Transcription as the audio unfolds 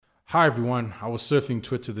Hi everyone, I was surfing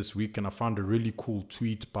Twitter this week and I found a really cool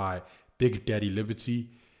tweet by Big Daddy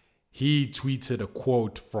Liberty. He tweeted a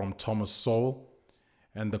quote from Thomas Sowell,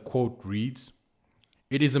 and the quote reads,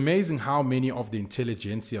 "It is amazing how many of the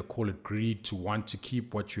intelligentsia call it greed to want to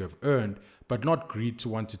keep what you have earned, but not greed to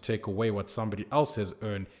want to take away what somebody else has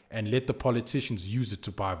earned and let the politicians use it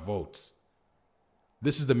to buy votes."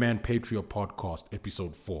 This is the Man Patriot Podcast,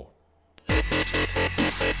 episode 4.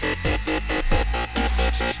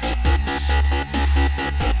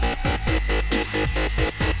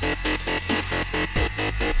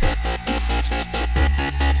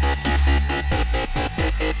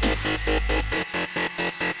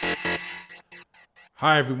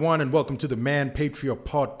 Hi everyone and welcome to the Man Patriot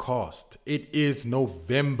Podcast. It is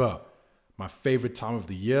November, my favorite time of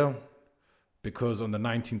the year, because on the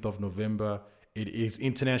 19th of November, it is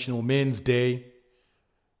International Men's Day.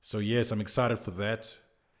 So yes, I'm excited for that.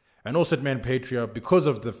 And also at Man Patriot, because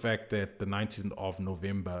of the fact that the 19th of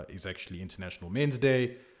November is actually International Men's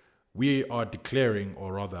Day, we are declaring,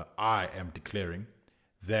 or rather I am declaring,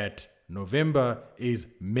 that November is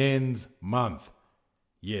Men's Month.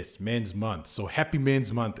 Yes, Men's Month. So happy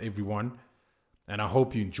Men's Month, everyone. And I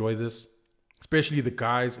hope you enjoy this, especially the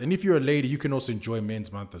guys. And if you're a lady, you can also enjoy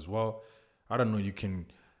Men's Month as well. I don't know, you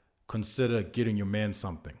can consider getting your man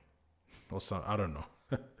something or something. I don't know.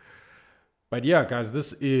 But yeah, guys,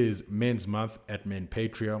 this is Men's Month at Men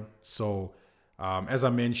Patreon. So as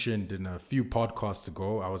I mentioned in a few podcasts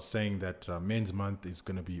ago, I was saying that Men's Month is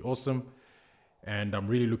going to be awesome. And I'm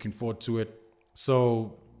really looking forward to it.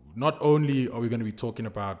 So not only are we going to be talking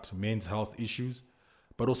about men's health issues,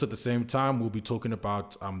 but also at the same time, we'll be talking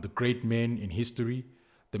about the great men in history,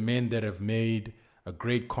 the men that have made a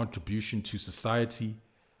great contribution to society.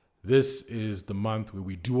 This is the month where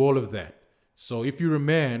we do all of that. So if you're a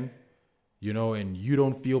man, and you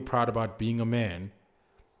don't feel proud about being a man,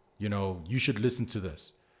 you should listen to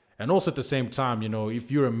this. And also at the same time,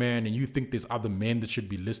 if you're a man and you think there's other men that should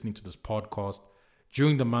be listening to this podcast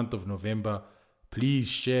during the month of November, please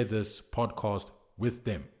share this podcast with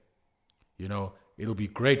them. It'll be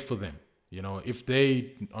great for them. If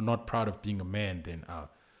they are not proud of being a man, then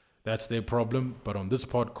that's their problem. But on this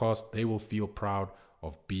podcast, they will feel proud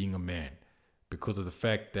of being a man because of the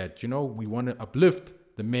fact that, we want to uplift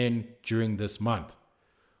the men during this month.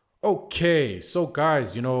 Okay, so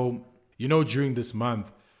guys, during this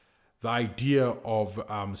month, the idea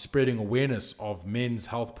of spreading awareness of men's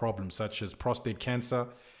health problems such as prostate cancer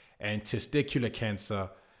and testicular cancer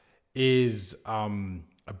is a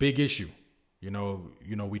big issue.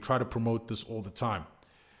 We try to promote this all the time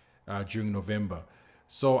during November.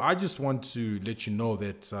 So I just want to let you know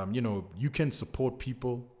that, you can support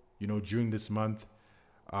people, during this month.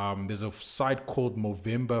 There's a site called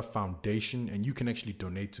Movember Foundation, and you can actually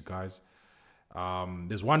donate to guys.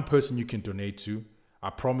 There's one person you can donate to.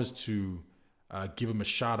 I promise to give him a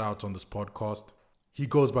shout out on this podcast. He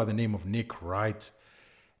goes by the name of Nick Wright.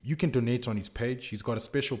 You can donate on his page. He's got a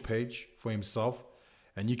special page for himself,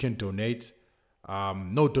 and you can donate.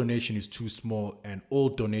 No donation is too small, and all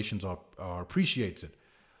donations are appreciated.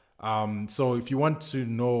 So if you want to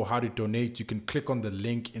know how to donate, you can click on the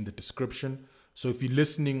link in the description. So if you're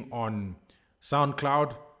listening on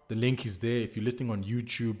SoundCloud, the link is there. If you're listening on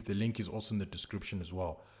YouTube, the link is also in the description as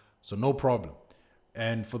well. So no problem.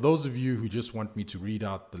 And for those of you who just want me to read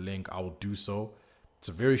out the link, I will do so. It's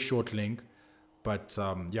a very short link. But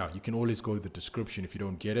you can always go to the description if you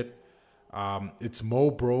don't get it. It's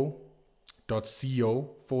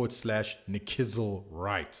mobro.co/Nikizel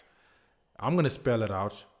Wright. I'm going to spell it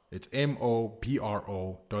out. It's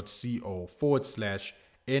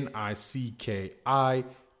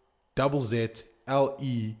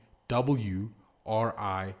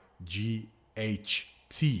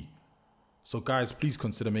So guys, please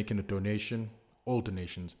consider making a donation. All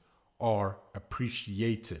donations are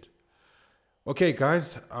appreciated. Okay,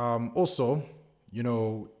 guys. Also,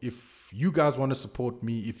 if you guys want to support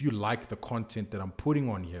me, if you like the content that I'm putting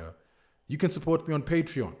on here, you can support me on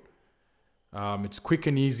Patreon. It's quick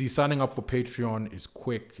and easy. Signing up for Patreon is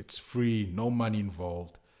quick. It's free. No money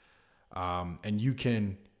involved. And you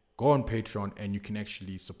can go on Patreon and you can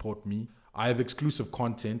actually support me. I have exclusive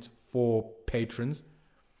content for patrons.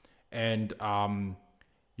 And,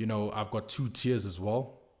 I've got 2 tiers as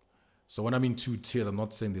well. So when I mean 2 tiers, I'm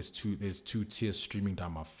not saying there's two tiers streaming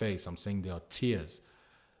down my face. I'm saying there are tiers.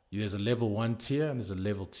 There's a level 1 tier and there's a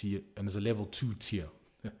level 2 tier.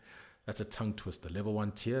 That's a tongue twister. Level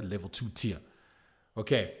 1 tier, level 2 tier.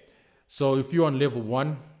 Okay. So if you're on level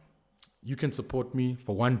 1, you can support me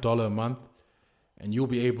for $1 a month and you'll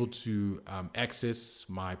be able to access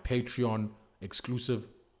my Patreon exclusive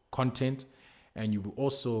content. And you will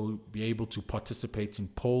also be able to participate in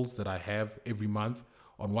polls that I have every month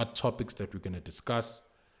on what topics that we're going to discuss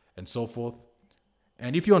and so forth.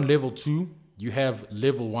 And if you're on level 2, you have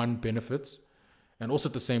level 1 benefits. And also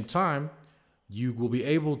at the same time, you will be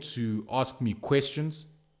able to ask me questions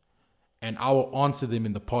and I will answer them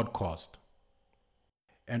in the podcast.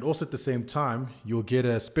 And also at the same time, you'll get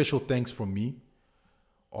a special thanks from me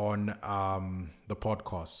on the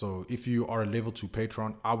podcast. So if you are a level 2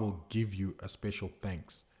 patron, I will give you a special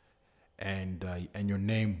thanks, and your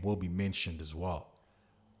name will be mentioned as well,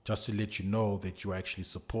 just to let you know that you're actually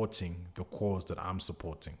supporting the cause that I'm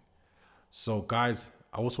supporting. So guys,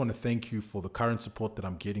 I also want to thank you for the current support that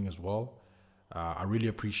I'm getting as well. I really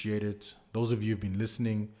appreciate it. Those of you who've been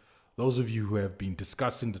listening, those of you who have been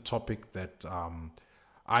discussing the topic that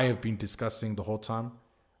I have been discussing the whole time,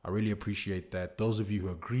 I really appreciate that. Those of you who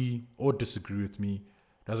agree or disagree with me,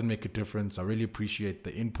 doesn't make a difference. I really appreciate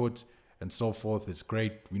the input and so forth. It's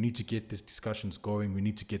great. We need to get these discussions going. We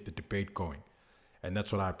need to get the debate going. And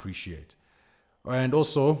that's what I appreciate. And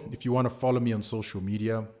also, if you want to follow me on social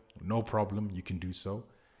media, no problem. You can do so.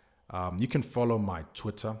 You can follow my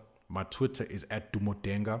Twitter. My Twitter is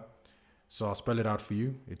 @Dumodenga. So I'll spell it out for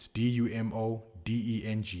you. It's DUMODENGA.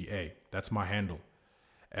 That's my handle.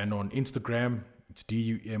 And on Instagram, it's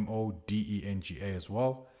DUMODENGA as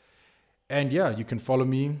well. And yeah, you can follow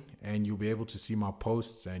me and you'll be able to see my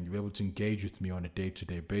posts and you'll be able to engage with me on a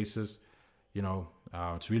day-to-day basis. You know,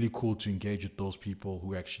 it's really cool to engage with those people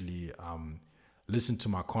who actually listen to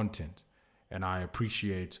my content. And I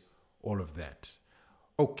appreciate all of that.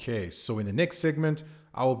 Okay, so in the next segment,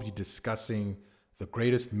 I will be discussing the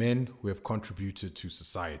greatest men who have contributed to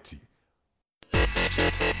society.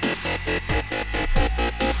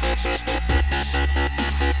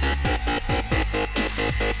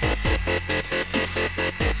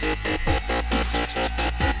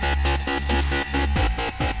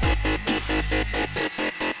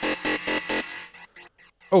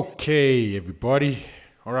 Okay, everybody.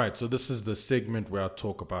 All right, so this is the segment where I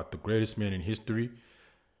talk about the greatest men in history.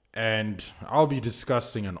 And I'll be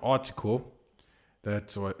discussing an article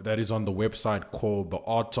that is on the website called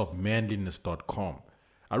theartofmanliness.com.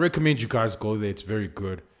 I recommend you guys go there. It's very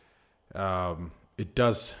good. It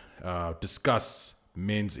does discuss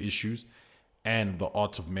men's issues and the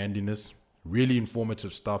art of manliness. Really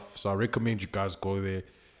informative stuff. So I recommend you guys go there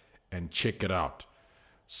and check it out.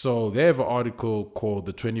 So they have an article called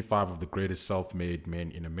The 25 of the Greatest Self-Made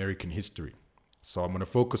Men in American History. So I'm going to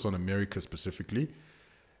focus on America specifically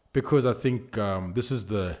because I think this is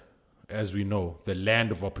as we know, the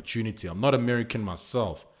land of opportunity. I'm not American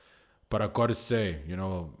myself, but I got to say,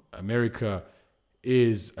 America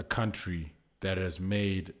is a country that has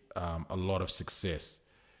made a lot of success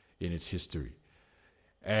in its history.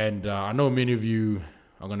 And I know many of you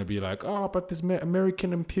are going to be like, oh, but this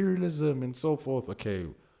American imperialism and so forth. Okay,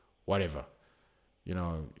 whatever.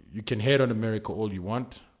 You can hate on America all you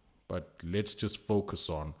want, but let's just focus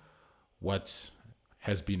on what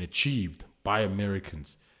has been achieved by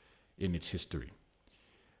Americans in its history.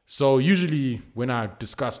 So usually when I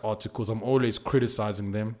discuss articles, I'm always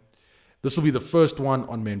criticizing them. This will be the first one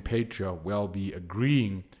on Manpatria where I'll be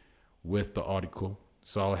agreeing with the article.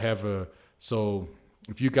 So so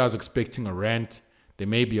if you guys are expecting a rant, there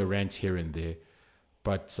may be a rant here and there,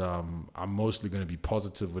 but I'm mostly going to be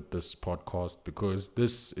positive with this podcast because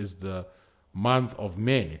this is the month of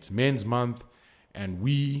men. It's Men's Month, and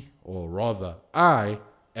we, or rather I,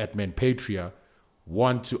 at Manpatria,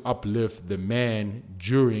 want to uplift the man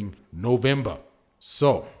during November.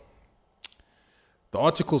 So, the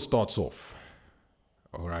article starts off,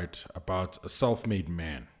 all right, about a self-made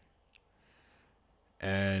man.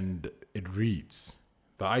 And it reads,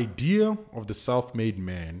 the idea of the self-made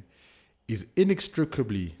man is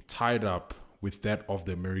inextricably tied up with that of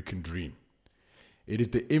the American dream. It is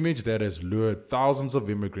the image that has lured thousands of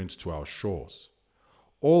immigrants to our shores,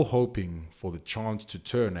 all hoping for the chance to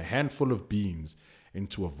turn a handful of beans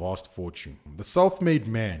into a vast fortune. The self-made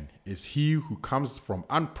man is he who comes from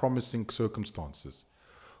unpromising circumstances,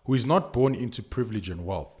 who is not born into privilege and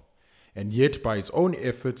wealth, and yet by his own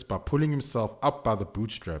efforts, by pulling himself up by the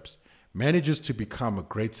bootstraps, manages to become a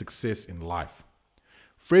great success in life.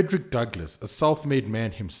 Frederick Douglass, a self-made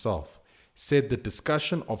man himself, said the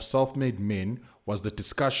discussion of self-made men was the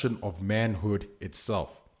discussion of manhood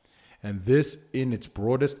itself, and this in its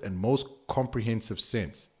broadest and most comprehensive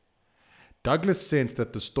sense. Douglass sensed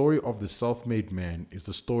that the story of the self-made man is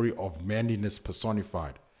the story of manliness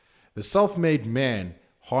personified. The self-made man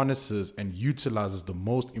harnesses and utilizes the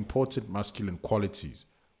most important masculine qualities,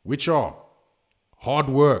 which are hard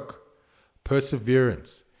work,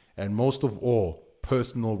 perseverance, and most of all,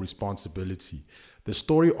 personal responsibility. The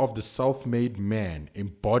story of the self-made man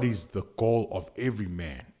embodies the goal of every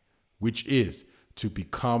man, which is to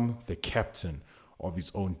become the captain of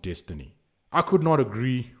his own destiny. I could not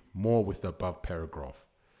agree more with the above paragraph.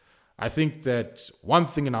 I think that one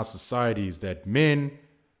thing in our society is that men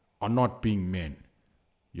are not being men.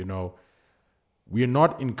 You know, we are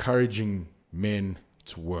not encouraging men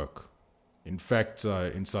to work. In fact,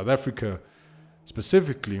 in South Africa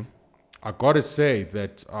specifically, I gotta say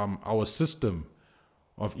that our system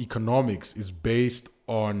of economics is based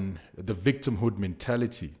on the victimhood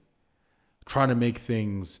mentality, trying to make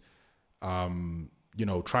things, trying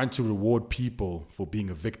to reward people for being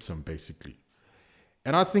a victim, basically.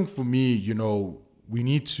 And I think for me, we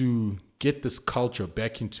need to get this culture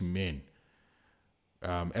back into men,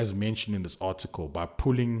 as mentioned in this article, by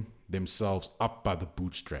pulling themselves up by the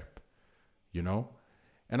bootstrap,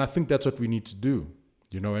 And I think that's what we need to do,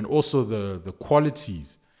 and also the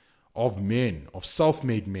qualities of men, of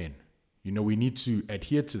self-made men, we need to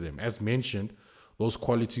adhere to them. As mentioned, those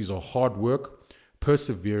qualities are hard work,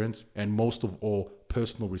 perseverance, and most of all,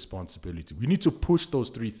 personal responsibility. We need to push those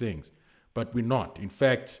three things, but we're not. In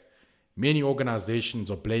fact, many organizations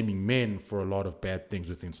are blaming men for a lot of bad things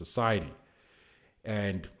within society.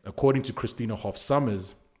 And according to Christina Hoff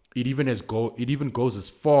Sommers, it even goes as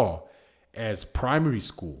far as primary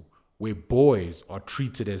school, where boys are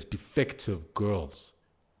treated as defective girls.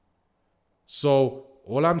 So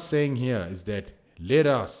all I'm saying here is that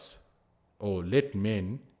let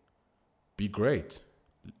men be great.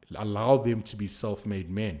 Allow them to be self-made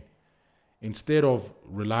men. Instead of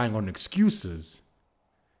relying on excuses,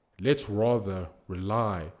 let's rather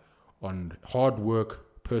rely on hard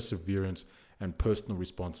work, perseverance, and personal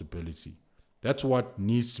responsibility. That's what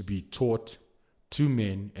needs to be taught to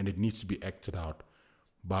men, and it needs to be acted out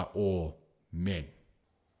by all men.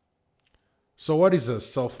 So what is a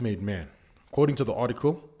self-made man? According to the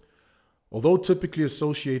article, although typically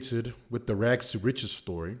associated with the rags to riches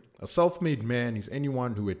story, a self-made man is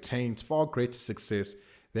anyone who attains far greater success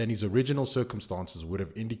than his original circumstances would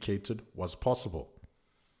have indicated was possible.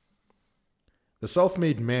 The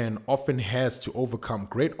self-made man often has to overcome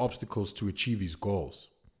great obstacles to achieve his goals.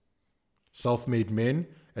 Self-made men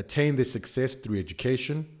attain their success through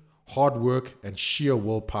education, hard work, and sheer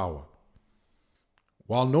willpower.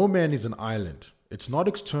 While no man is an island, it's not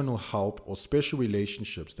external help or special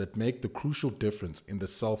relationships that make the crucial difference in the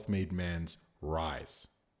self-made man's rise.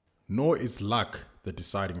 Nor is luck the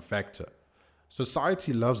deciding factor.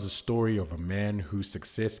 Society loves the story of a man whose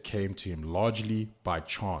success came to him largely by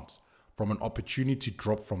chance, from an opportunity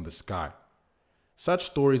dropped from the sky. Such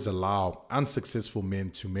stories allow unsuccessful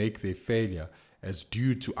men to make their failure as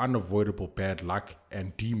due to unavoidable bad luck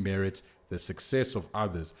and demerit the success of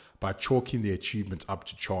others by chalking their achievements up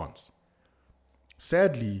to chance.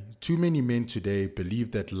 Sadly, too many men today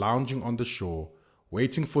believe that lounging on the shore,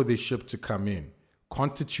 waiting for their ship to come in,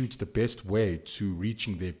 constitutes the best way to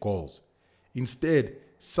reaching their goals. Instead,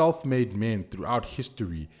 self-made men throughout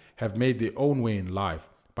history have made their own way in life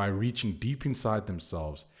by reaching deep inside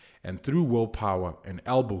themselves and through willpower and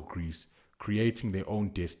elbow grease, creating their own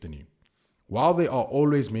destiny. While there are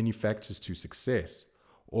always many factors to success,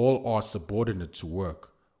 all are subordinate to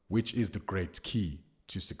work, which is the great key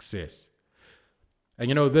to success.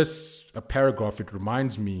 And this paragraph, it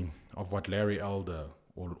reminds me of what Larry Elder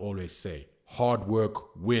would always say: hard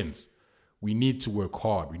work wins. We need to work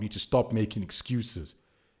hard. We need to stop making excuses.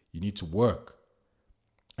 You need to work.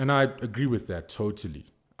 And I agree with that totally.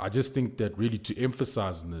 I just think that really to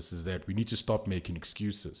emphasize on this is that we need to stop making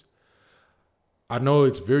excuses. I know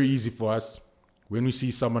it's very easy for us. When we see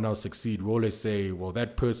someone else succeed, we always say, well,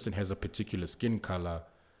 that person has a particular skin color,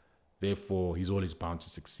 therefore he's always bound to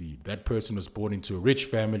succeed. That person was born into a rich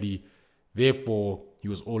family, therefore he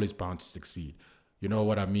was always bound to succeed. You know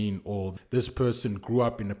what I mean? Or this person grew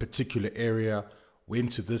up in a particular area,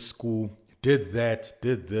 went to this school, did that,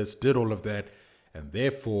 did this, did all of that, and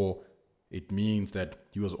therefore it means that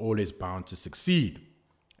he was always bound to succeed.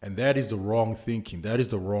 And that is the wrong thinking. That is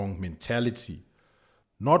the wrong mentality.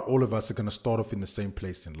 Not all of us are going to start off in the same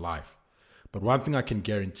place in life. But one thing I can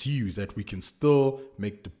guarantee you is that we can still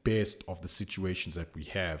make the best of the situations that we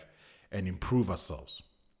have and improve ourselves.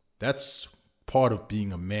 That's part of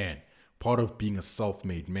being a man, part of being a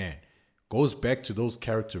self-made man. Goes back to those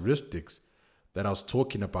characteristics that I was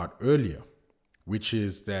talking about earlier, which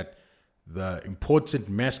is that the important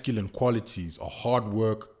masculine qualities are hard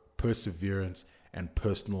work, perseverance, and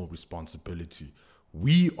personal responsibility.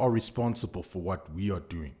 We are responsible for what we are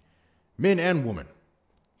doing, men and women.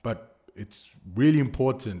 But it's really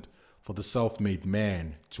important for the self-made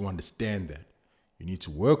man to understand that. You need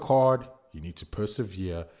to work hard, you need to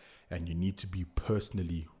persevere, and you need to be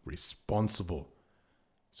personally responsible.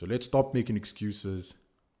 So let's stop making excuses.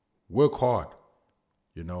 Work hard.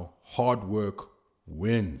 Hard work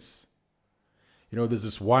wins. There's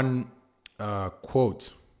this one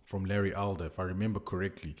quote from Larry Elder, if I remember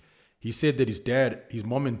correctly. He said that his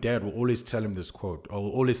mom and dad will always tell him this quote, or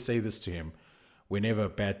will always say this to him whenever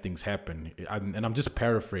bad things happen. And I'm just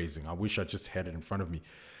paraphrasing. I wish I just had it in front of me.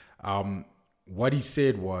 What he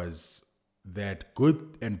said was that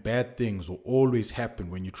good and bad things will always happen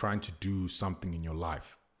when you're trying to do something in your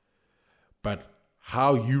life. But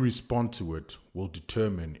how you respond to it will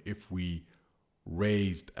determine if we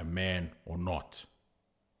raised a man or not.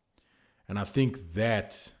 And I think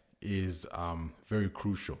that is very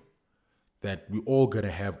crucial, that we're all going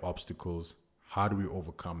to have obstacles. How do we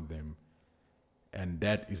overcome them? And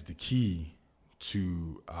that is the key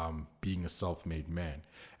to being a self-made man.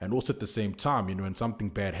 And also at the same time, when something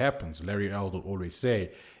bad happens, Larry Elder will always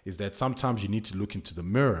say, is that sometimes you need to look into the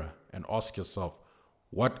mirror and ask yourself,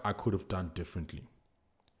 what I could have done differently.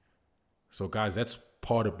 So guys, that's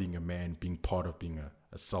part of being a man, being part of being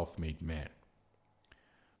a self-made man.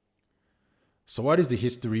 So what is the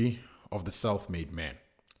history of the self-made man?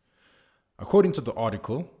 According to the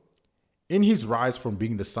article, in his rise from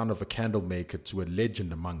being the son of a candle maker to a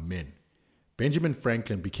legend among men, Benjamin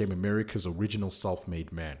Franklin became America's original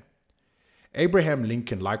self-made man. Abraham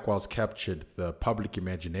Lincoln likewise captured the public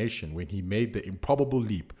imagination when he made the improbable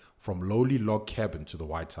leap from lowly log cabin to the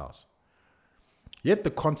White House. Yet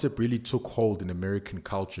the concept really took hold in American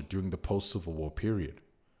culture during the post-Civil War period.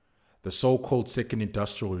 The so-called Second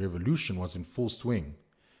Industrial Revolution was in full swing.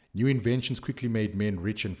 New inventions quickly made men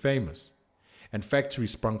rich and famous, and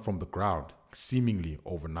factories sprung from the ground, seemingly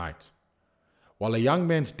overnight. While a young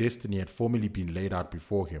man's destiny had formerly been laid out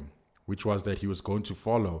before him, which was that he was going to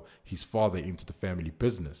follow his father into the family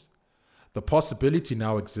business, the possibility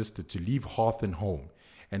now existed to leave hearth and home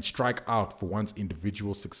and strike out for one's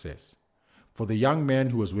individual success. For the young man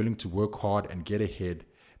who was willing to work hard and get ahead,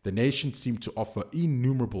 the nation seemed to offer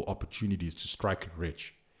innumerable opportunities to strike it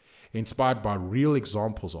rich. Inspired by real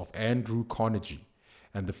examples of Andrew Carnegie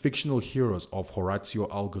and the fictional heroes of Horatio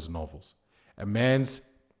Alger's novels, a man's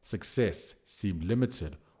success seemed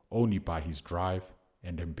limited only by his drive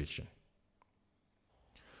and ambition.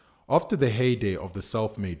 After the heyday of the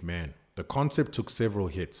self-made man, the concept took several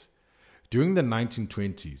hits. During the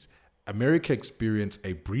 1920s, America experienced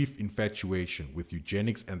a brief infatuation with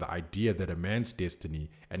eugenics and the idea that a man's destiny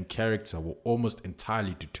and character were almost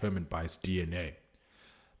entirely determined by his DNA.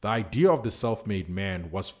 The idea of the self-made man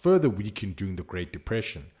was further weakened during the Great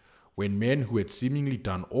Depression, when men who had seemingly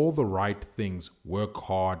done all the right things, worked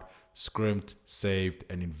hard, scrimped, saved,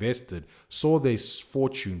 and invested, saw their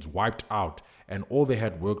fortunes wiped out and all they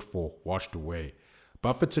had worked for washed away.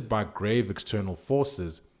 Buffeted by grave external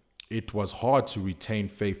forces, it was hard to retain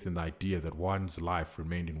faith in the idea that one's life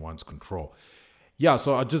remained in one's control. Yeah,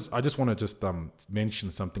 so I just want to mention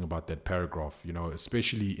something about that paragraph,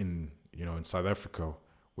 especially in South Africa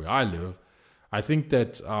where I live. I think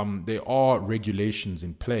that there are regulations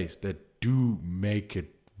in place that do make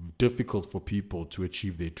it difficult for people to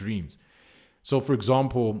achieve their dreams. So for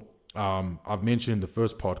example, I've mentioned in the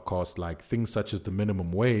first podcast, like things such as the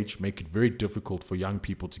minimum wage make it very difficult for young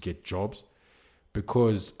people to get jobs,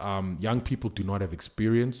 because young people do not have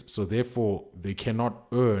experience, so therefore they cannot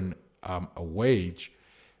earn a wage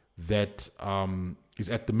that is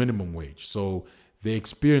at the minimum wage. So their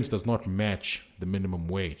experience does not match the minimum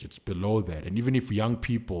wage. It's below that. And even if young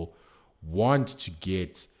people want to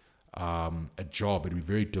get a job, it'd be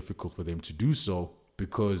very difficult for them to do so,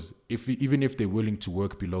 because even if they're willing to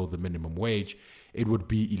work below the minimum wage, it would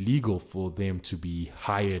be illegal for them to be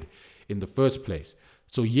hired in the first place.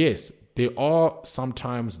 So yes, there are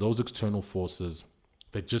sometimes those external forces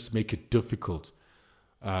that just make it difficult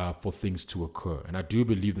for things to occur. And I do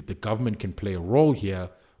believe that the government can play a role here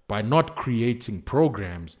by not creating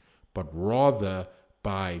programs, but rather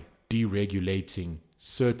by deregulating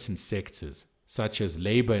certain sectors, such as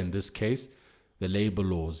labor in this case. The labor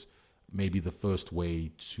laws may be the first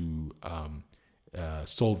way to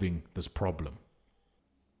solving this problem.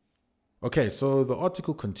 Okay, so the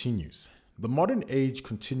article continues. The modern age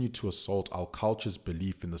continued to assault our culture's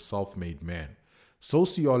belief in the self-made man.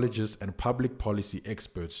 Sociologists and public policy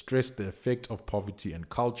experts stressed the effect of poverty and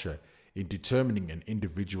culture in determining an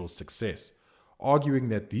individual's success, arguing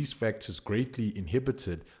that these factors greatly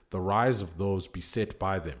inhibited the rise of those beset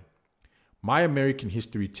by them. My American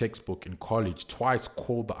history textbook in college twice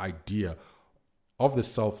called the idea of the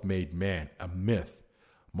self-made man a myth.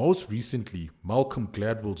 Most recently, Malcolm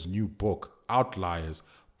Gladwell's new book, Outliers,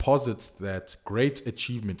 posits that great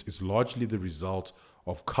achievement is largely the result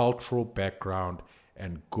of cultural background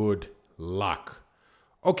and good luck.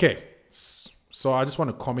 Okay, so I just want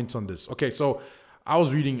to comment on this. Okay, so I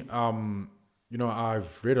was reading,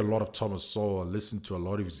 I've read a lot of Thomas Sowell, listened to a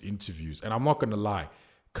lot of his interviews, and I'm not going to lie,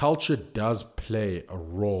 culture does play a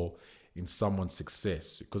role in someone's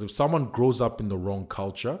success. Because if someone grows up in the wrong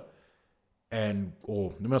culture,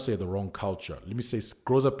 or let me not say the wrong culture, let me say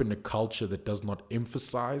grows up in a culture that does not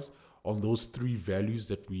emphasize on those three values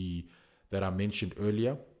that I mentioned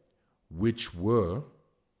earlier, which were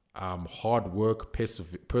hard work,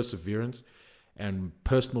 perseverance, and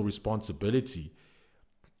personal responsibility.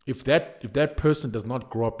 If that person does not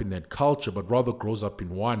grow up in that culture, but rather grows up in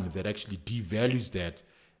one that actually devalues that,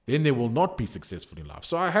 then they will not be successful in life.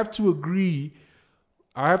 So I have to agree.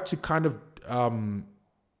 I have to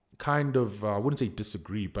I wouldn't say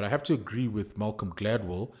disagree, but I have to agree with Malcolm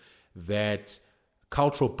Gladwell that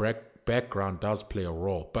cultural background does play a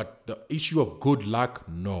role. But the issue of good luck,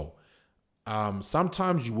 no.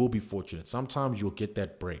 Sometimes you will be fortunate. Sometimes you'll get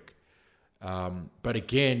that break. But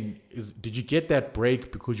again, did you get that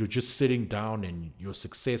break because you're just sitting down and your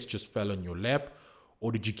success just fell on your lap?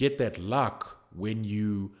 Or did you get that luck when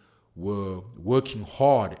you were working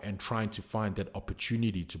hard and trying to find that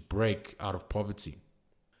opportunity to break out of poverty?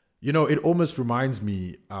 It almost reminds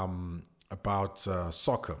me about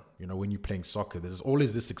soccer. When you're playing soccer, there's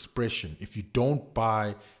always this expression: if you don't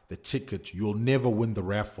buy the ticket, you'll never win the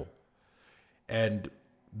raffle. And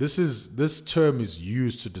this term is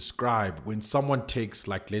used to describe when someone takes,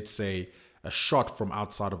 like, let's say, a shot from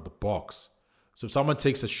outside of the box. So if someone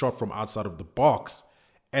takes a shot from outside of the box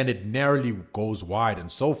and it narrowly goes wide and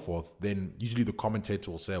so forth, then usually the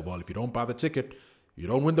commentator will say, well, if you don't buy the ticket, you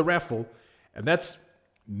don't win the raffle. And that's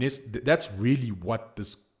really what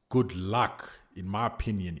this good luck, in my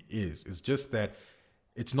opinion, is. It's just that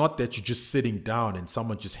it's not that you're just sitting down and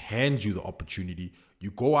someone just hands you the opportunity.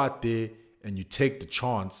 You go out there and you take the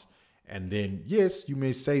chance, and then, yes, you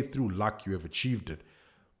may say through luck you have achieved it.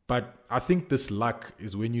 But I think this luck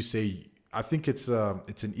is when you say, I think it's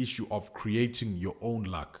an issue of creating your own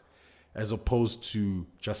luck as opposed to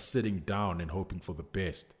just sitting down and hoping for the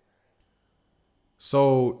best.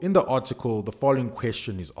 So in the article, the following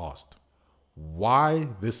question is asked: why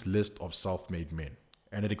this list of self-made men?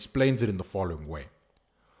 And it explains it in the following way.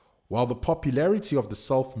 While the popularity of the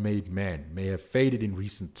self-made man may have faded in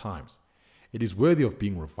recent times, it is worthy of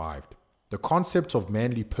being revived. The concept of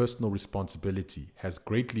manly personal responsibility has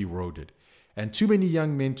greatly eroded, and too many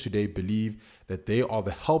young men today believe that they are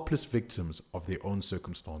the helpless victims of their own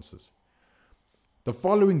circumstances. The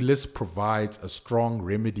following list provides a strong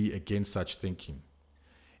remedy against such thinking.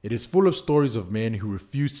 It is full of stories of men who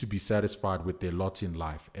refused to be satisfied with their lot in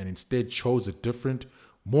life and instead chose a different,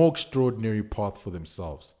 more extraordinary path for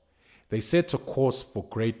themselves. They set a course for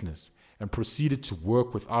greatness and proceeded to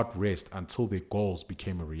work without rest until their goals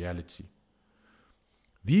became a reality.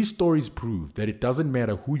 These stories prove that it doesn't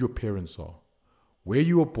matter who your parents are, where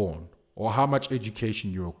you were born, or how much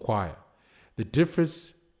education you acquire. The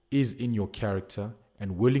difference is in your character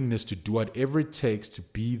and willingness to do whatever it takes to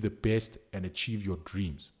be the best and achieve your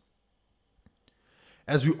dreams.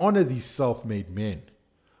 As we honor these self-made men,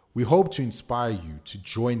 we hope to inspire you to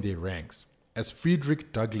join their ranks. As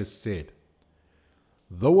Frederick Douglass said,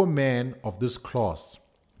 "Though a man of this class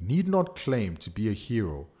need not claim to be a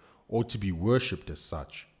hero or to be worshipped as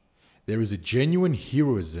such, there is a genuine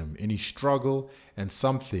heroism in his struggle and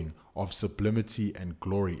something of sublimity and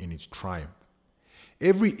glory in his triumph.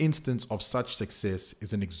 Every instance of such success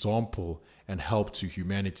is an example and help to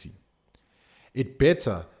humanity. It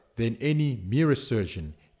better than any mere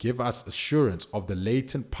assertion give us assurance of the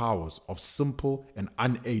latent powers of simple and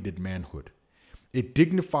unaided manhood. It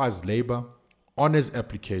dignifies labor, honors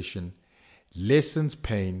application, lessens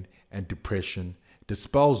pain and depression,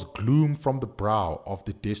 dispels gloom from the brow of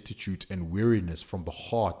the destitute and weariness from the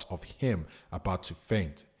heart of him about to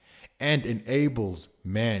faint, and enables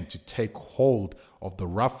man to take hold of the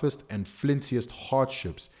roughest and flintiest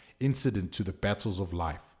hardships incident to the battles of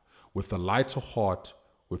life, with a lighter heart,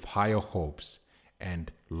 with higher hopes,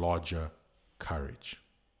 and larger courage."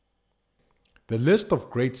 The list of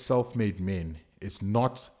great self-made men is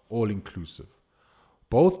not all-inclusive.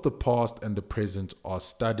 Both the past and the present are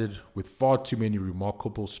studded with far too many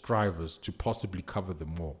remarkable strivers to possibly cover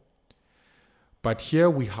them all. But here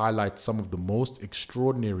we highlight some of the most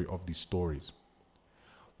extraordinary of these stories.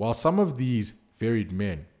 While some of these varied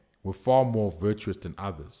men were far more virtuous than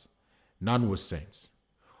others, none were saints.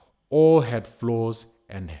 All had flaws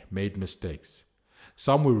and made mistakes.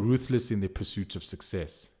 Some were ruthless in their pursuit of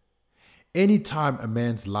success. Any time a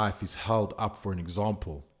man's life is held up for an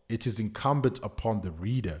example, it is incumbent upon the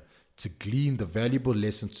reader to glean the valuable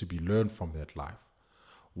lessons to be learned from that life,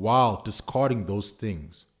 while discarding those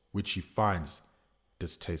things which he finds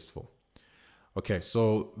distasteful. Okay,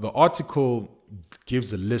 so the article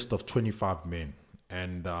gives a list of 25 men,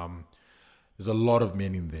 and there's a lot of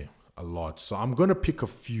men in there, a lot. So I'm going to pick a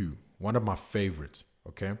few, one of my favorites,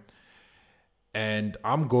 okay? And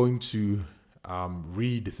I'm going to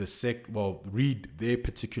read read their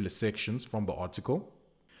particular sections from the article.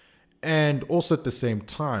 And also at the same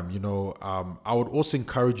time, I would also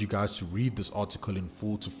encourage you guys to read this article in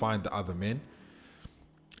full to find the other men.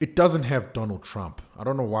 It doesn't have Donald Trump. I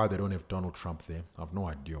don't know why they don't have Donald Trump there. I have no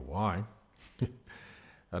idea why.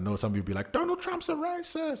 I know some people be like, Donald Trump's a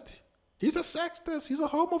racist. He's a sexist. He's a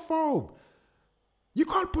homophobe. You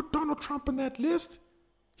can't put Donald Trump on that list.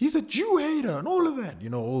 He's a Jew hater and all of that.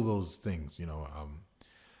 All those things,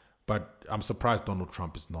 But I'm surprised Donald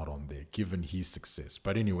Trump is not on there, given his success.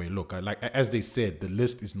 But anyway, look, as they said, the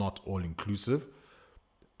list is not all inclusive.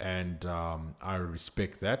 And I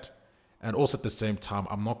respect that. And also at the same time,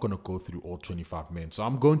 I'm not going to go through all 25 men. So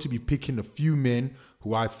I'm going to be picking a few men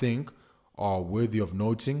who I think are worthy of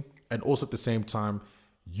noting. And also at the same time,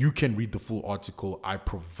 you can read the full article. I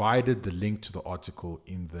provided the link to the article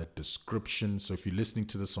in the description. So if you're listening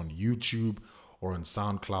to this on YouTube or on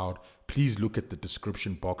SoundCloud, please look at the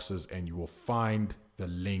description boxes and you will find the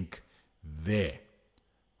link there.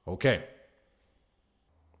 Okay.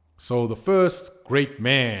 So the first great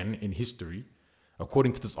man in history,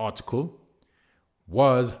 according to this article,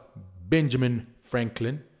 was Benjamin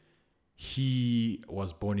Franklin. He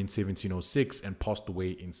was born in 1706 and passed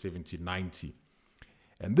away in 1790.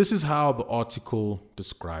 And this is how the article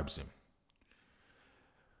describes him.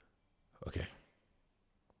 Okay.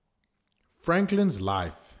 Franklin's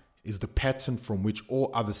life is the pattern from which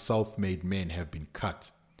all other self-made men have been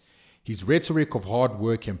cut. His rhetoric of hard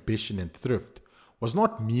work, ambition, and thrift was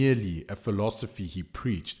not merely a philosophy he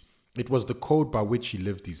preached, it was the code by which he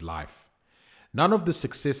lived his life. None of the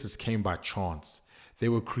successes came by chance. They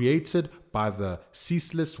were created by the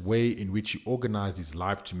ceaseless way in which he organized his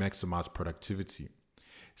life to maximize productivity.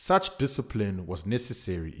 Such discipline was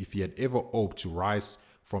necessary if he had ever hoped to rise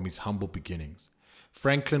from his humble beginnings.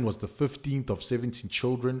 Franklin was the 15th of 17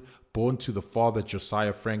 children born to the father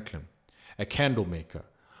Josiah Franklin, a candle maker.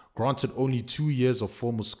 Granted only 2 years of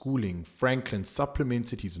formal schooling, Franklin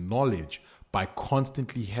supplemented his knowledge by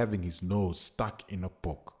constantly having his nose stuck in a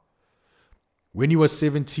book. When he was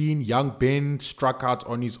 17, young Ben struck out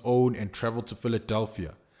on his own and traveled to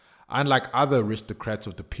Philadelphia. Unlike other aristocrats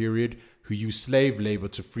of the period who used slave labor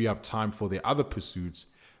to free up time for their other pursuits,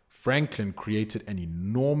 Franklin created an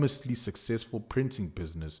enormously successful printing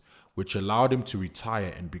business which allowed him to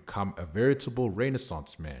retire and become a veritable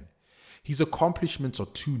Renaissance man. His accomplishments are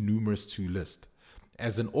too numerous to list.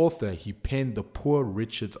 As an author, he penned the Poor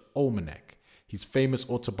Richard's Almanac, his famous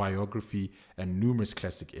autobiography, and numerous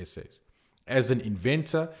classic essays. As an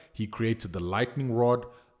inventor, he created the lightning rod,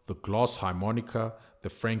 the glass harmonica, the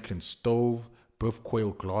Franklin stove, Biff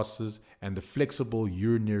coil glasses, and the flexible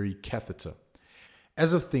urinary catheter.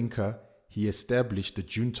 As a thinker, he established the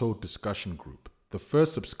Junto Discussion Group, the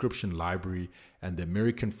first subscription library, and the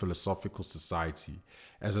American Philosophical Society.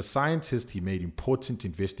 As a scientist, he made important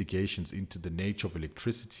investigations into the nature of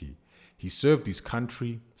electricity. He served his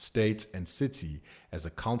country, state, and city as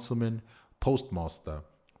a councilman, postmaster,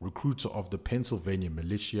 recruiter of the Pennsylvania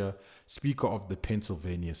militia, speaker of the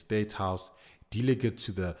Pennsylvania State House, delegate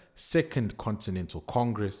to the Second Continental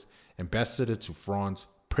Congress, ambassador to France,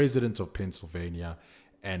 president of Pennsylvania,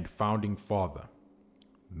 and founding father.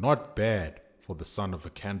 Not bad for the son of a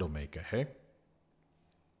candle maker, hey?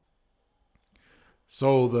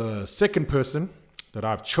 So the second person that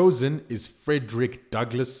I've chosen is Frederick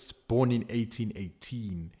Douglass, born in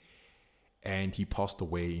 1818, and he passed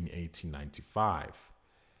away in 1895.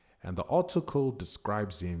 And the article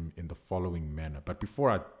describes him in the following manner. But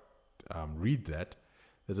before I read that,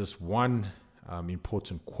 there's this one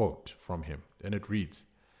important quote from him, and it reads,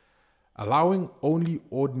 "Allowing only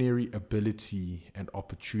ordinary ability and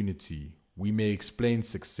opportunity, we may explain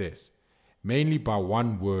success, mainly by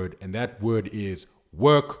one word, and that word is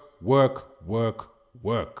work, work, work,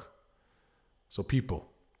 work." So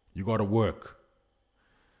people, you gotta work.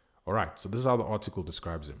 All right, so this is how the article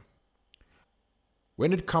describes him.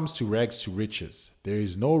 When it comes to rags to riches, there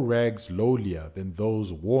is no rags lowlier than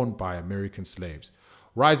those worn by American slaves.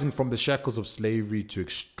 Rising from the shackles of slavery to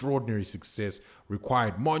extraordinary success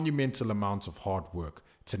required monumental amounts of hard work,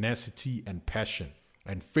 tenacity, and passion.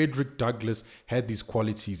 And Frederick Douglass had these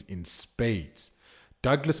qualities in spades.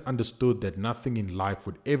 Douglass understood that nothing in life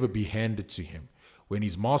would ever be handed to him. When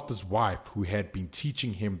his master's wife, who had been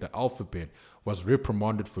teaching him the alphabet, was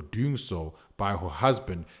reprimanded for doing so by her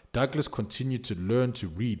husband, Douglas continued to learn to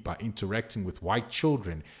read by interacting with white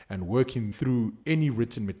children and working through any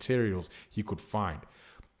written materials he could find.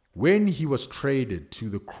 When he was traded to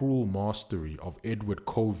the cruel mastery of Edward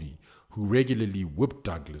Covey, who regularly whipped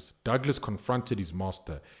Douglas, Douglas confronted his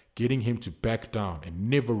master, getting him to back down and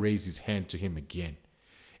never raise his hand to him again.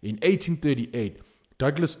 In 1838,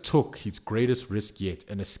 Douglas took his greatest risk yet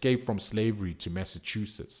and escaped from slavery to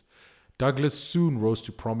Massachusetts. Douglas soon rose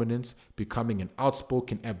to prominence, becoming an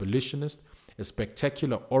outspoken abolitionist, a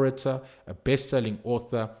spectacular orator, a best-selling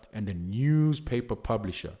author, and a newspaper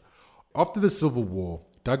publisher. After the Civil War,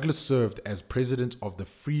 Douglas served as president of the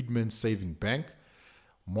Freedmen's Savings Bank,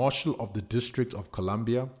 Marshal of the District of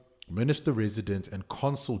Columbia, Minister Resident and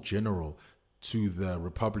Consul General to the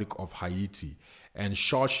Republic of Haiti, and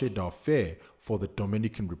Charge d'Affaires for the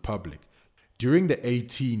Dominican Republic. During the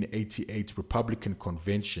 1888 Republican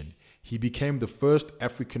Convention, he became the first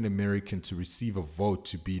African American to receive a vote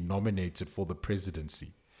to be nominated for the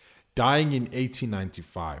presidency. Dying in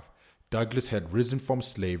 1895, Douglas had risen from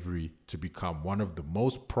slavery to become one of the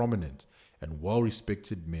most prominent and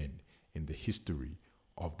well-respected men in the history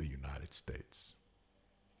of the United States.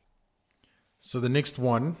 So the next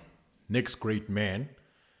great man,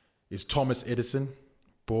 is Thomas Edison,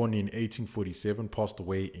 born in 1847, passed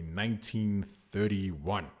away in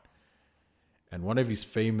 1931. And one of his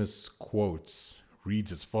famous quotes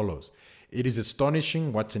reads as follows: "It is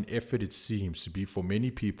astonishing what an effort it seems to be for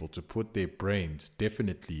many people to put their brains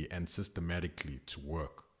definitely and systematically to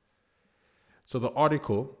work." So the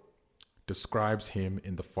article describes him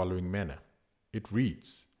in the following manner. It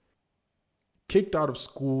reads, "Kicked out of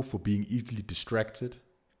school for being easily distracted,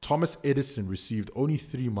 Thomas Edison received only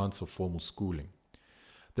 3 months of formal schooling.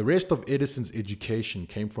 The rest of Edison's education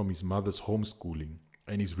came from his mother's homeschooling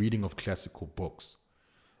and his reading of classical books.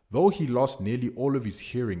 Though he lost nearly all of his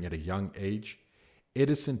hearing at a young age,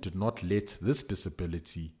 Edison did not let this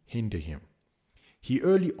disability hinder him. He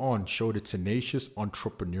early on showed a tenacious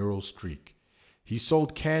entrepreneurial streak. He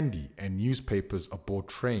sold candy and newspapers aboard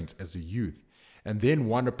trains as a youth, and then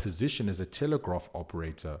won a position as a telegraph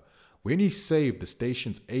operator when he saved the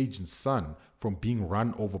station's agent's son from being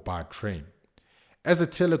run over by a train. As a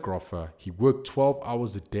telegrapher, he worked 12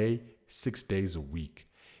 hours a day, 6 days a week.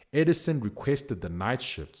 Edison requested the night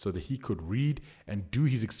shift so that he could read and do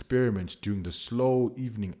his experiments during the slow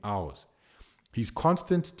evening hours. His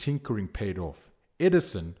constant tinkering paid off.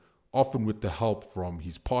 Edison, often with the help from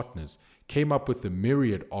his partners, came up with a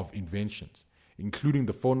myriad of inventions, including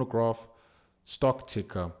the phonograph, stock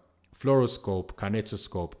ticker, fluoroscope,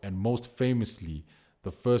 kinetoscope, and most famously,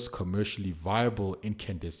 the first commercially viable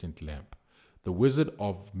incandescent lamp. The Wizard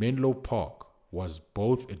of Menlo Park was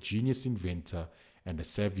both a genius inventor and a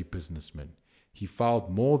savvy businessman. He filed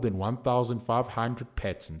more than 1,500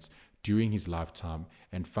 patents during his lifetime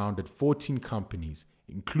and founded 14 companies,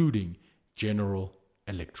 including General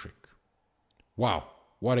Electric." Wow,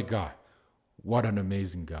 what a guy. What an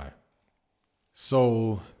amazing guy.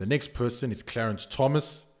 So the next person is Clarence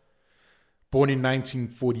Thomas, born in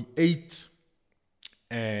 1948.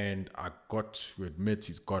 And I got to admit,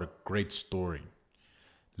 he's got a great story.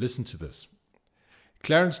 Listen to this.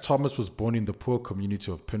 Clarence Thomas was born in the poor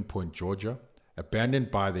community of Pinpoint, Georgia.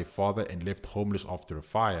 Abandoned by their father and left homeless after a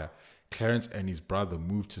fire, Clarence and his brother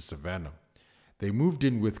moved to Savannah. They moved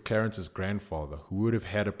in with Clarence's grandfather, who would have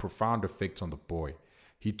had a profound effect on the boy.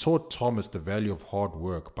 He taught Thomas the value of hard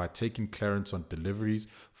work by taking Clarence on deliveries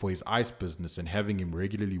for his ice business and having him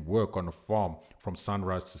regularly work on a farm from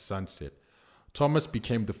sunrise to sunset. Thomas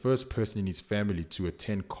became the first person in his family to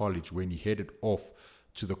attend college when he headed off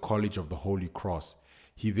to the College of the Holy Cross.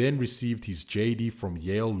 He then received his JD from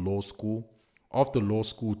Yale Law School. After law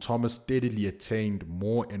school, Thomas steadily attained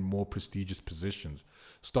more and more prestigious positions,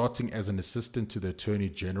 starting as an assistant to the Attorney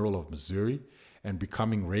General of Missouri and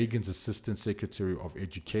becoming Reagan's Assistant Secretary of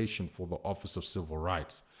Education for the Office of Civil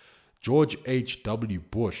Rights. George H.W.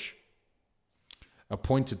 Bush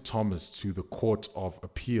appointed Thomas to the Court of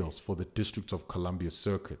Appeals for the District of Columbia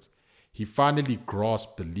Circuit. He finally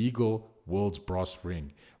grasped the legal world's brass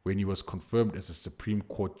ring when he was confirmed as a Supreme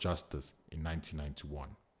Court Justice in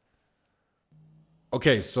 1991.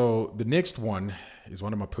 Okay, so the next one is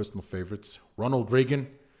one of my personal favorites. Ronald Reagan,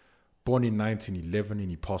 born in 1911 and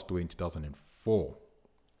he passed away in 2004.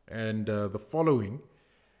 And the following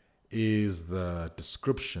is the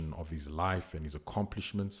description of his life and his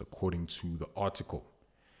accomplishments according to the article.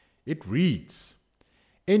 It reads,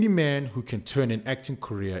 "Any man who can turn an acting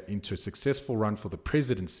career into a successful run for the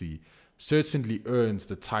presidency certainly earns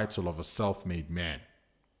the title of a self-made man.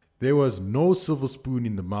 There was no silver spoon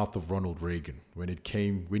in the mouth of Ronald Reagan when he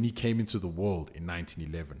came into the world in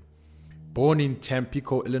 1911. Born in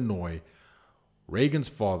Tampico, Illinois, Reagan's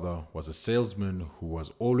father was a salesman who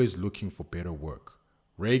was always looking for better work.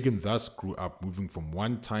 Reagan thus grew up moving from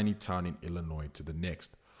one tiny town in Illinois to the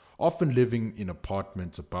next, often living in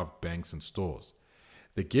apartments above banks and stores.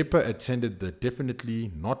 The Gipper attended the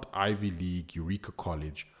definitely not Ivy League Eureka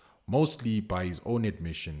College, mostly by his own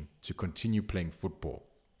admission, to continue playing football.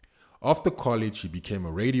 After college, he became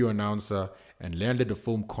a radio announcer and landed a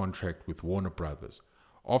film contract with Warner Brothers.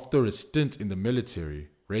 After a stint in the military,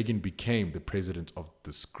 Reagan became the president of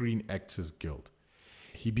the Screen Actors Guild.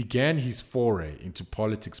 He began his foray into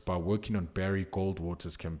politics by working on Barry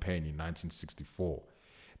Goldwater's campaign in 1964.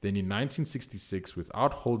 Then in 1966,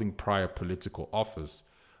 without holding prior political office,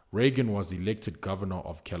 Reagan was elected governor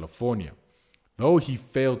of California. Though he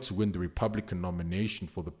failed to win the Republican nomination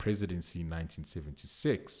for the presidency in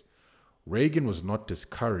 1976, Reagan was not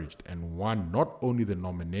discouraged and won not only the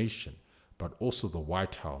nomination, but also the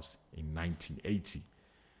White House in 1980.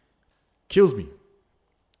 Kills me.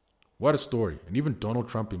 What a story. And even Donald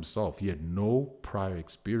Trump himself, he had no prior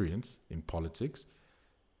experience in politics,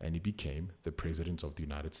 and he became the President of the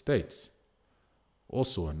United States.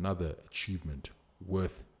 Also another achievement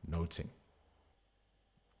worth noting.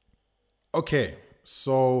 Okay,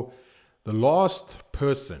 so the last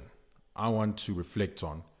person I want to reflect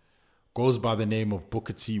on goes by the name of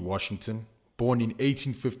Booker T. Washington, born in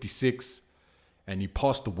 1856, and he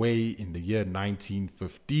passed away in the year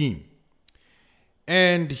 1915.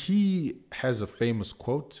 And he has a famous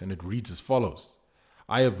quote, and it reads as follows: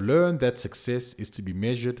 "I have learned that success is to be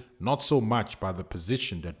measured not so much by the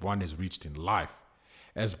position that one has reached in life,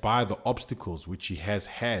 as by the obstacles which he has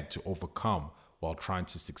had to overcome while trying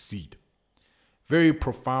to succeed." Very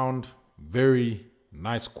profound, very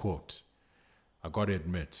nice quote, I gotta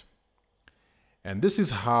admit. And this is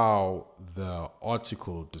how the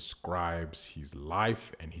article describes his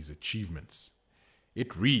life and his achievements.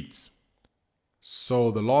 It reads, so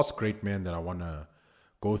the last great man that I want to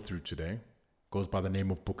go through today goes by the name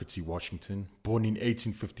of Booker T. Washington, born in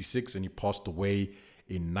 1856, and he passed away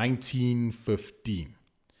in 1915.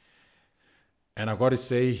 And I got to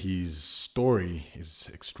say, his story is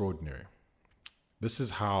extraordinary. This is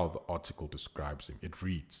how the article describes him. It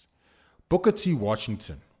reads, Booker T.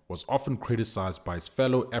 Washington was often criticized by his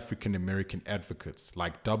fellow African-American advocates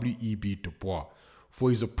like W.E.B. Du Bois for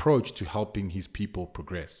his approach to helping his people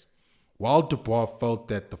progress. While Du Bois felt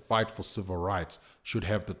that the fight for civil rights should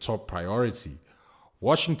have the top priority,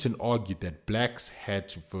 Washington argued that blacks had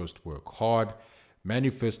to first work hard,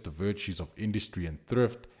 manifest the virtues of industry and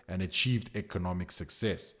thrift, and achieved economic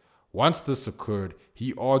success. Once this occurred,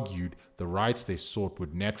 he argued the rights they sought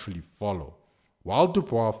would naturally follow. While Du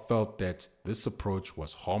Bois felt that this approach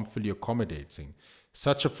was harmfully accommodating,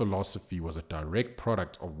 such a philosophy was a direct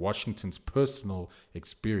product of Washington's personal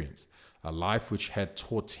experience, a life which had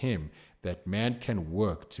taught him that man can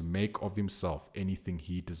work to make of himself anything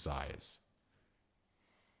he desires.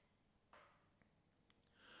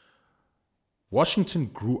 Washington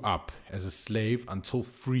grew up as a slave until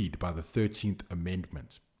freed by the 13th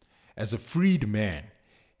Amendment. As a freed man,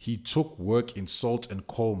 he took work in salt and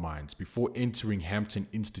coal mines before entering Hampton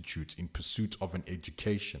Institute in pursuit of an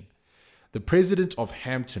education. The president of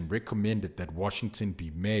Hampton recommended that Washington be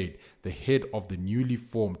made the head of the newly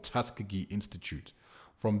formed Tuskegee Institute.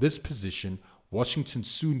 From this position, Washington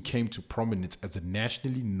soon came to prominence as a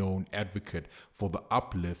nationally known advocate for the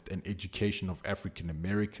uplift and education of African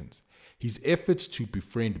Americans. His efforts to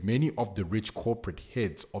befriend many of the rich corporate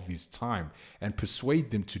heads of his time and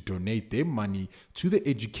persuade them to donate their money to the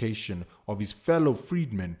education of his fellow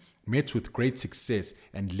freedmen met with great success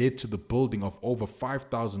and led to the building of over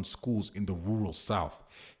 5,000 schools in the rural South.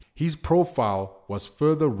 His profile was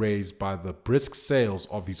further raised by the brisk sales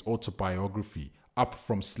of his autobiography, Up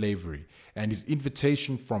from Slavery, and his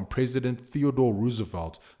invitation from President Theodore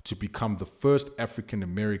Roosevelt to become the first African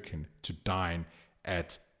American to dine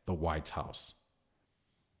at the White House.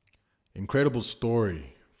 Incredible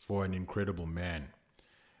story for an incredible man.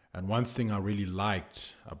 And one thing I really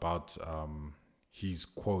liked about his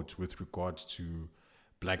quote with regards to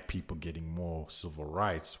black people getting more civil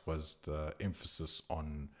rights was the emphasis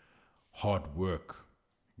on hard work,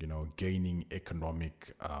 gaining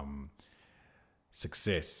economic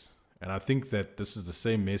success. And I think that this is the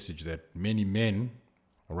same message that many men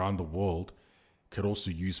around the world could also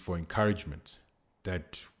use for encouragement,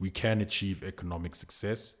 that we can achieve economic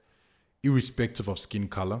success irrespective of skin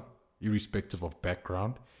color, irrespective of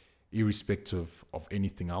background, irrespective of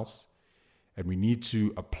anything else. And we need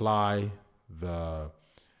to apply the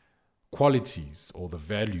qualities or the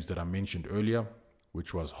values that I mentioned earlier,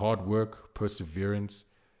 which was hard work, perseverance,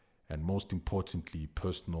 and most importantly,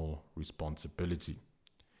 personal responsibility.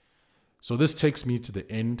 So this takes me to the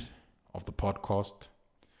end of the podcast.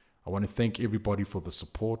 I want to thank everybody for the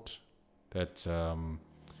support that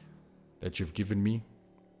you've given me.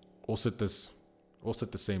 Also at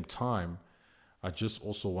the same time, I just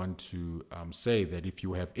also want to say that if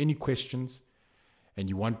you have any questions and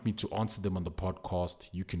you want me to answer them on the podcast,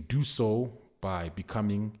 you can do so by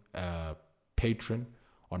becoming a patron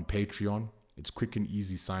on Patreon. It's quick and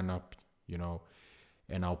easy sign up,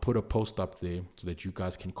 and I'll put a post up there so that you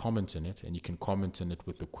guys can comment in it, and you can comment in it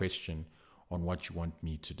with a question on what you want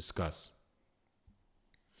me to discuss.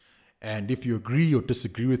 And if you agree or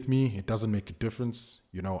disagree with me, it doesn't make a difference.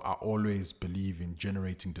 I always believe in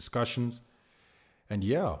generating discussions. And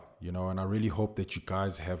and I really hope that you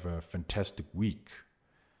guys have a fantastic week.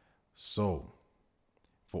 So,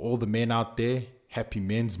 for all the men out there, happy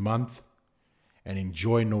Men's Month and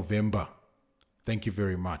enjoy November. Thank you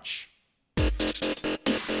very much.